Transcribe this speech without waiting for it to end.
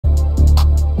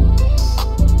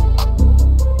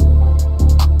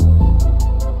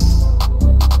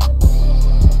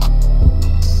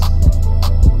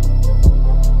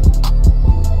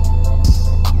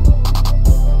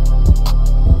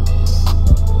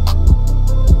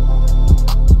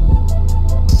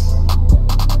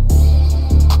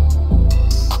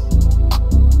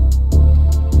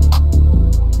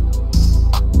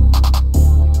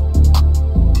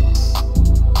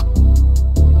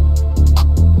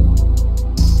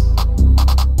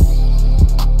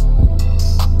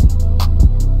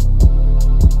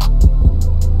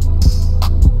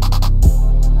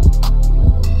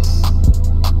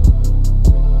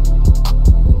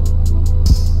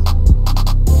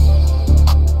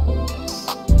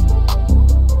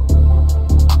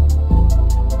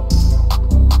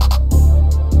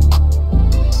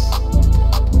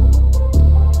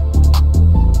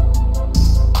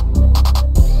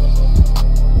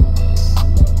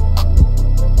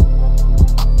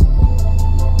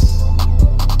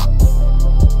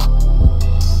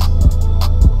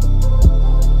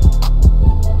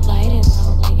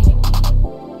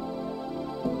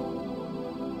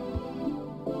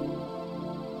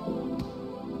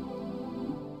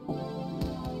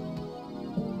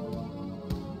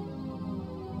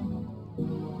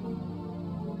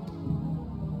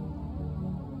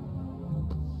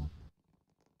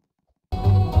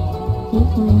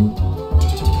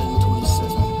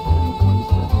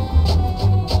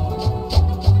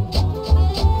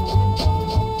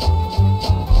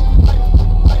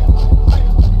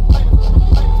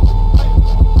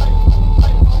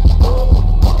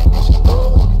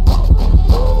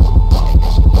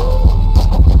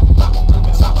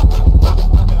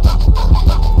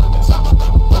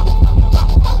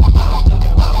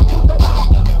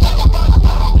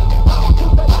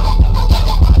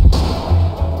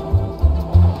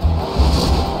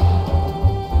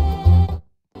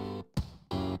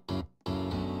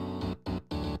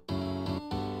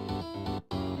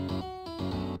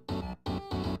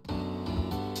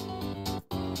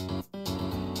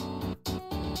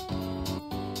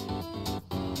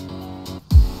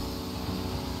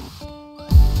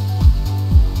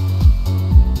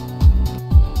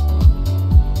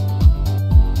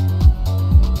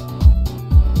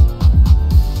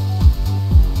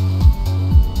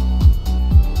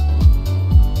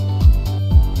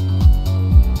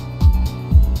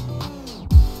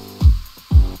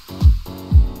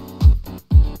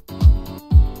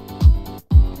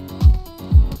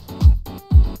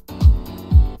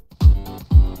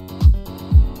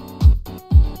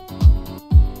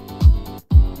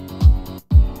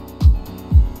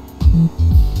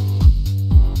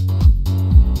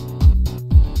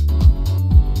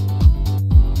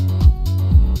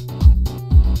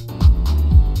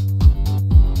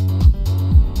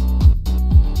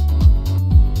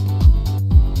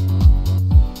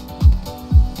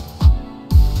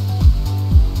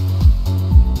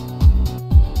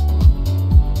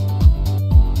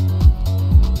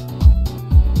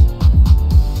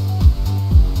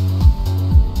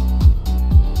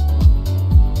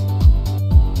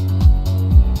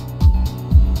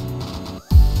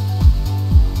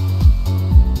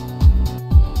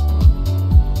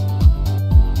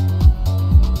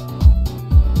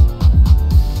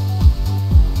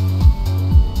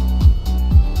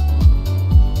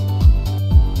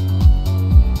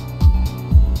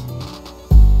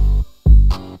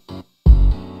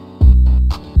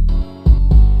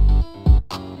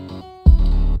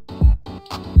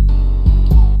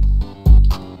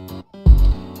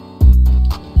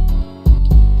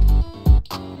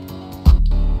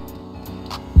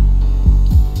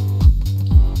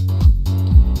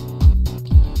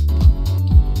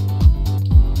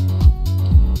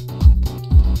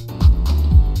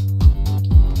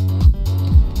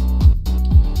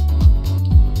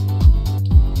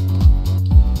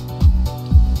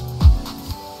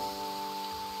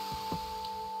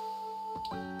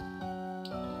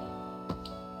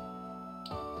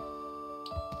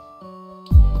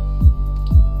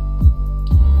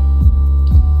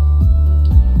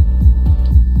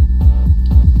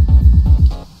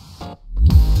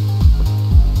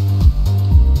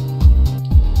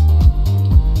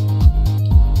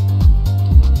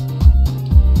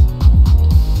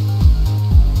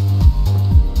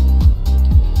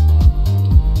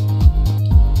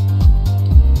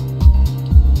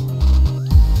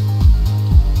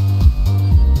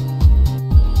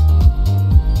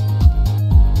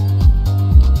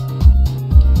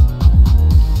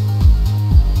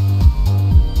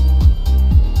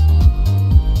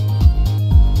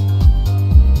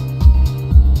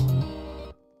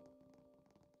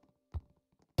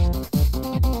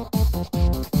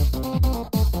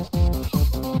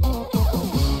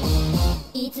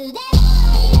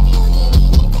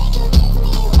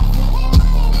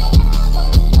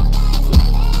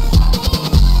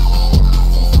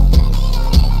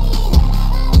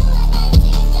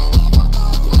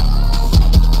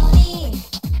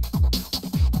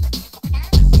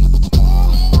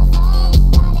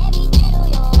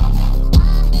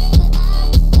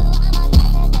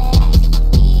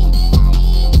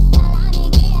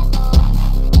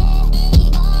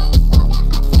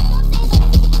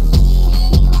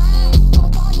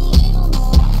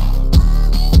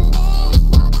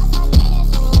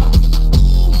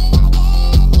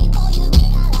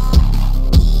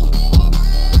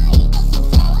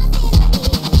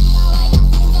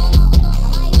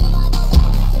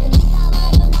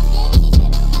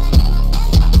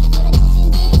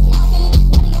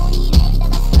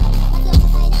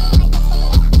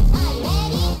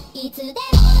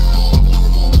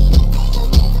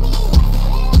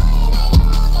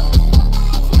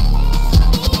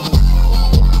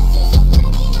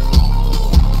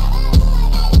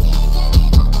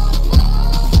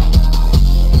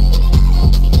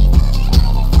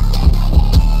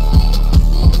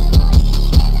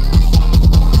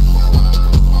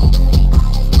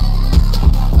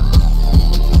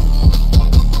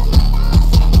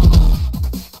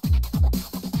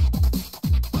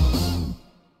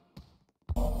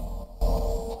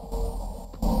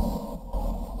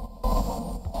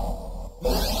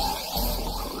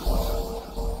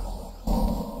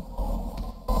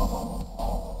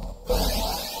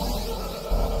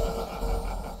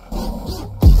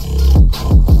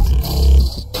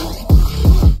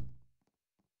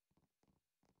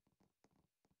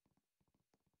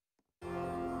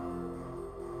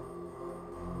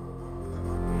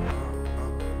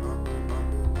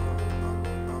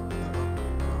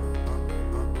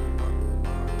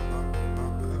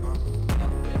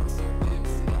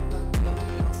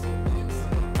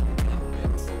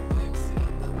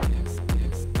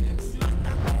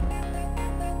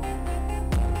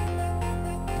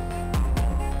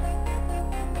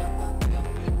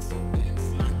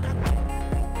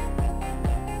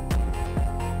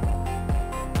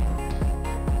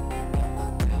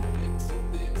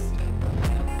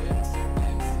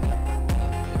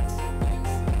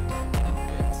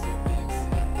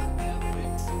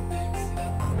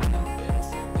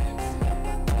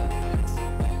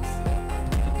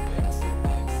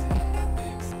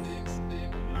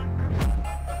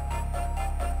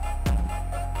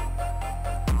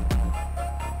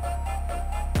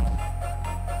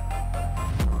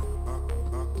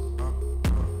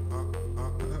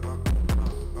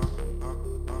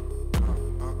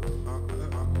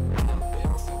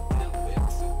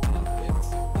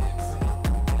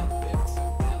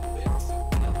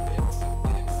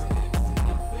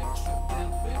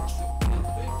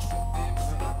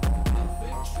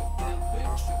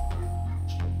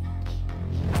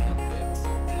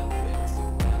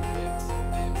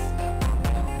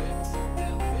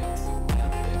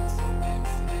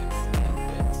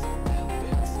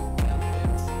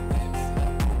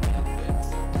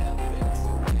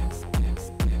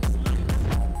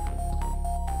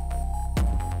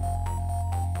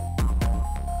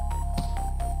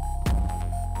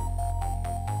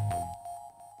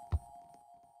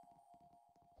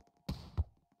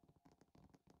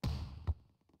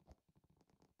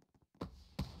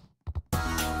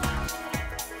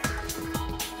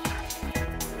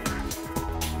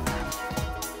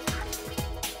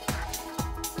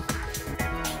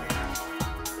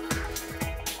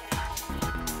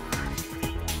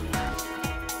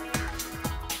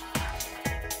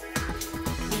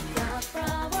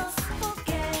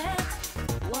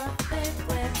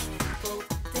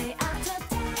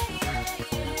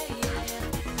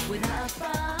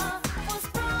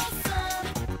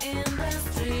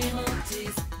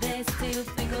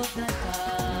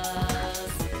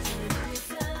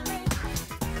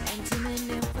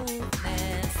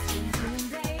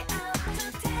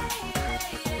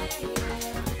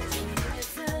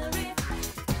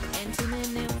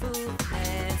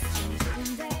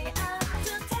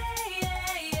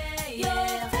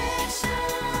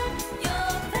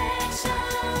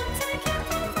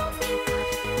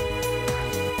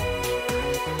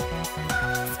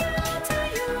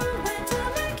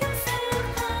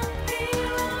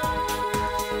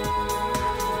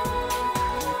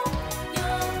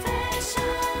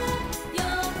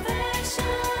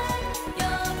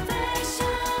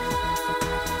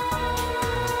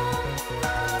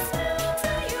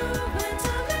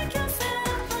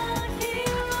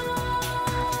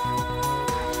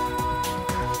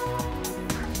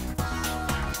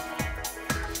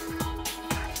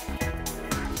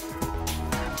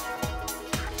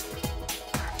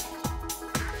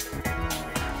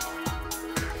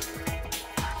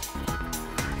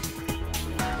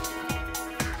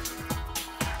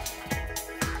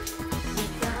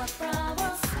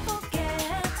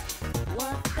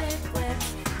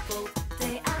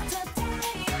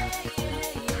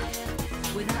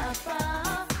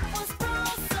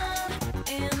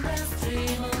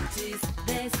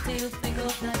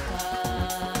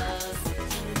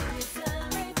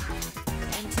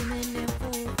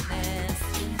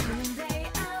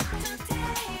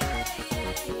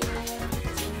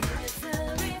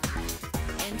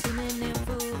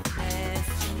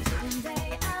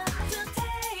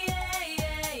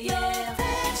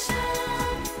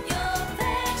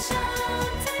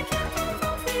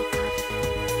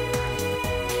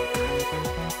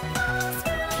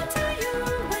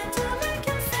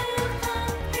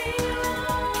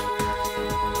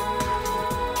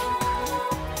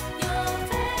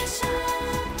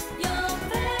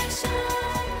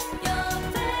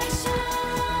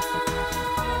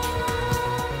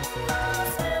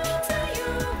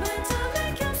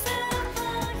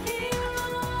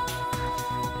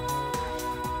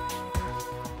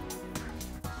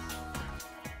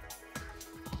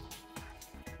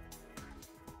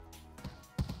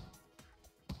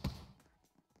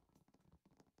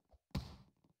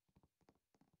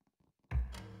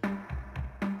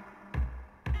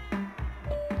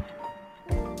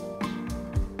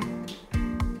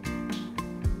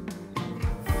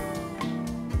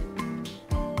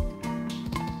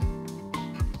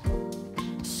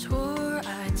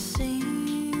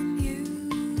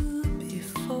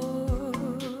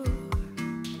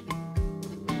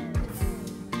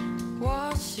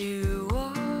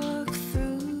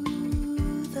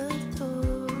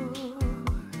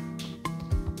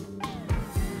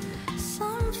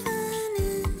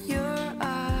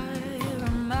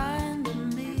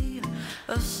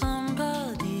of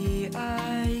somebody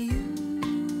I used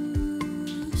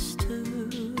to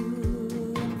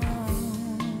know.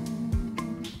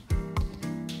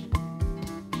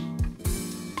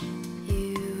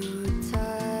 You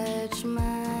touch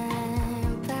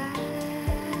my back,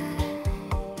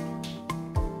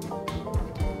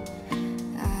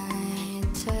 I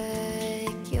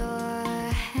take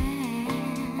your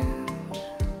hand.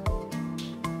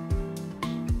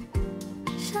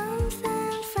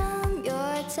 Something from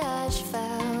your touch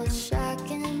felt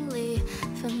shockingly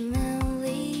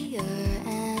familiar,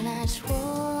 and I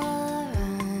swore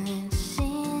I'd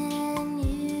seen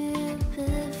you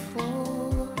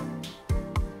before.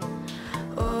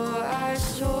 Oh, I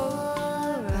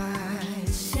swore I'd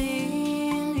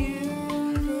seen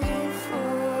you before.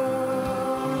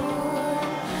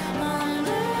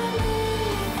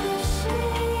 Underneath the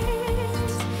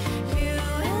sheets, you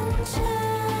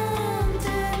enchanted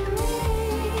me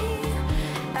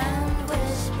and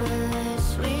whispered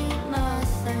sweet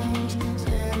nothings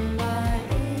in my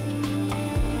ear.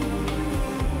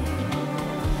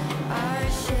 I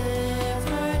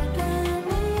shivered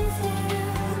beneath you,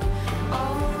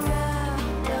 all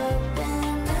wrapped up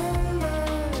in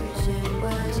embers. It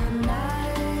was a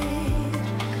night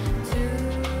to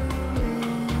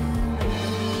remember.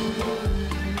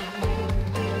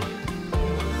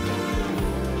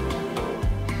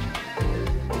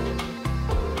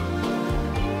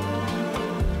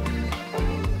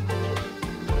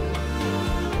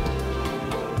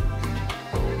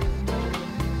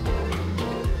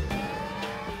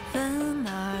 Then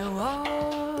I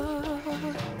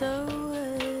walked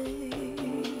away.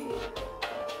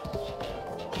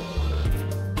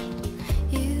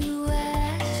 You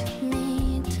asked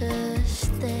me to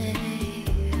stay.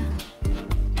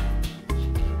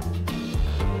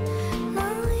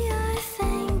 Now you're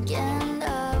thinking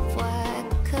of what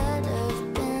could have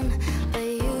been, but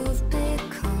you've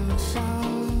become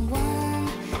someone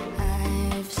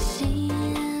I've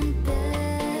seen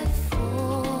before.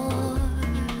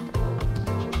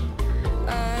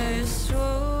 I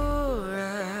swore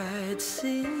I'd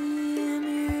seen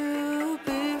you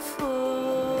before.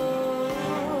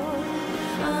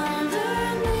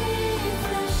 Underneath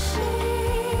the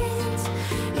sheets,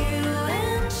 you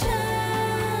enchanted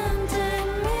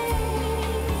me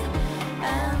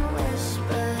and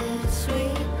whispered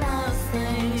sweet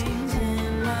nothings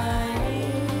in my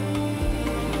ear.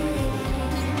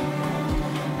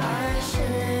 I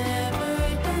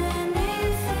shivered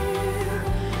beneath you,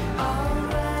 all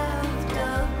wrapped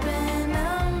up in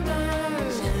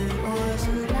embers. It was a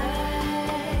night,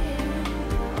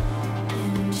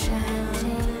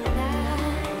 enchanting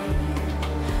night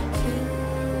to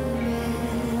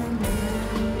remember.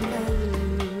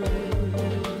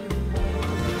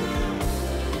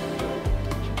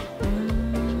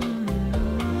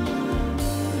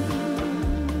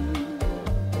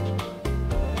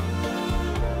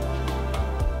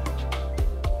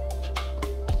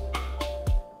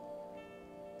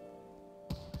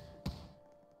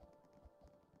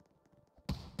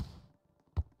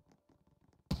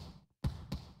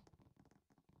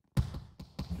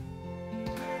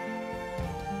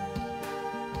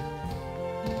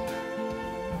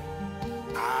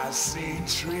 I see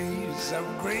trees of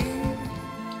green,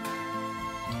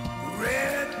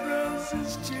 red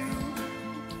roses too.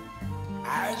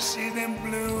 I see them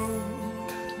bloom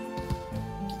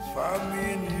for me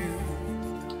and you.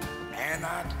 And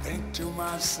I think to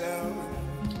myself,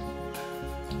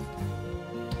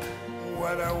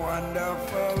 what a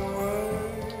wonderful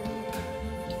world.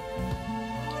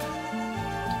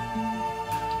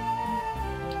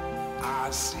 I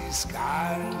see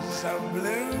skies of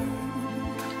blue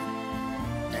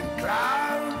and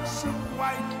clouds of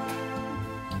white,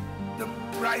 the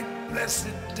bright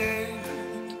blessed day,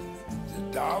 the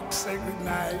dark sacred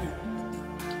night.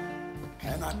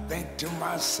 And I think to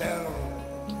myself,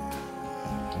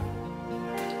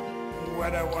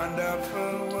 what a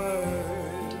wonderful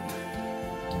world.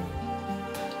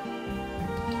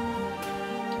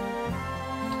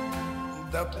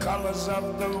 The colors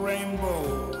of the rainbow,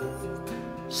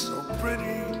 so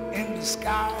pretty in the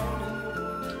sky,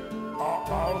 are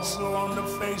also on the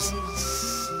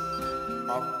faces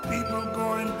of people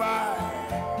going by.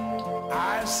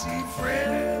 I see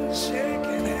friends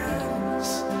shaking hands,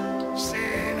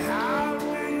 saying, how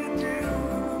do you do?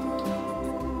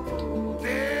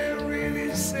 They're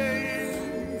really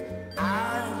saying,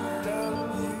 I love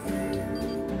you.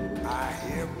 I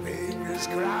hear babies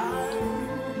cry,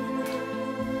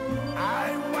 I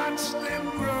watch them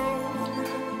grow.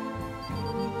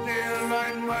 They'll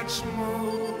learn much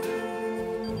more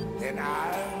than I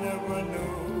never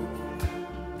knew.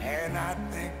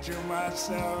 to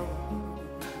myself,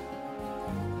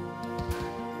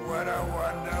 what a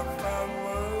wonderful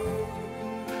world.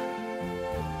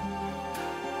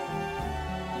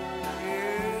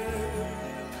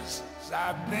 Yes,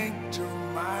 I think to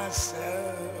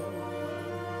myself,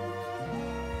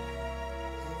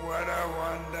 what a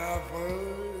wonderful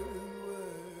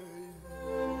world.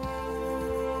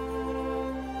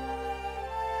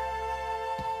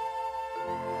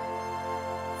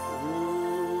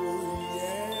 Ooh,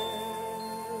 yeah.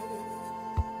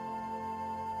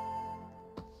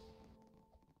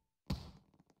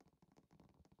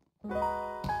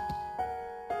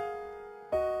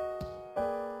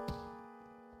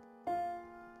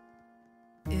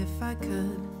 If I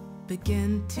could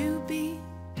begin to be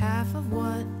half of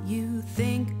what you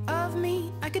think of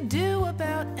me, I could do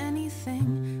about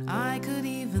anything. I could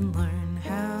even learn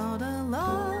how to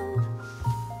love.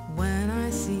 When I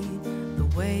see the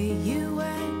way you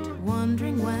act,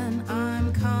 wondering when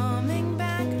I'm coming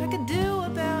back, I could do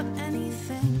about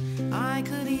anything. I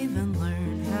could even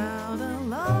learn how to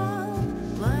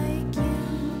love like you.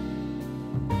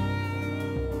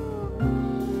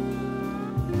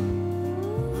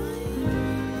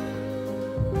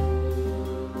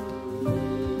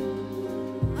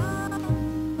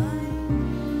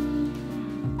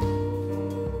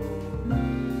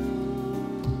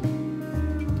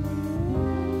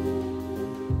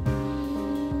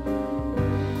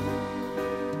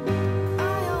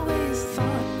 I always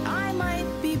thought I might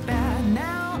be bad.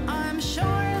 Now I'm sure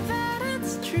that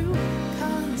it's true,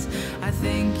 'cause I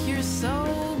think you're so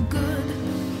good,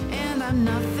 and I'm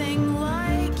nothing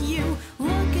like you.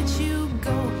 Look at you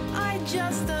go, I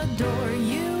just adore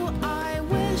you. I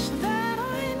wish that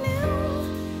I knew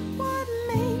what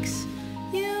makes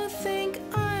you think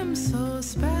I'm so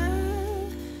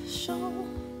special.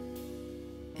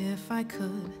 If I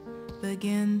could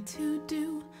begin to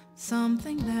do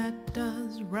something that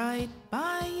does right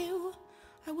by you,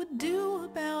 I would do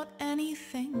about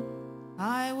anything.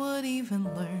 I would even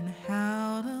learn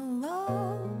how to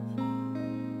love.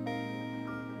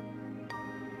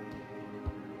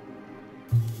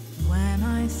 When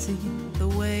I see the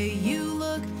way you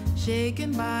look,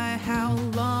 shaken by how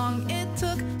long it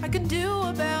took, I could do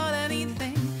about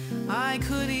anything. I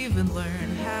could even learn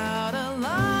how to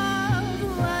love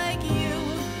like you.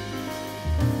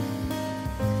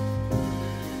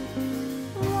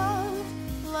 Love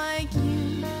like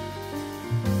you.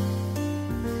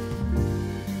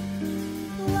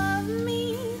 Love me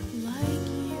like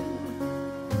you.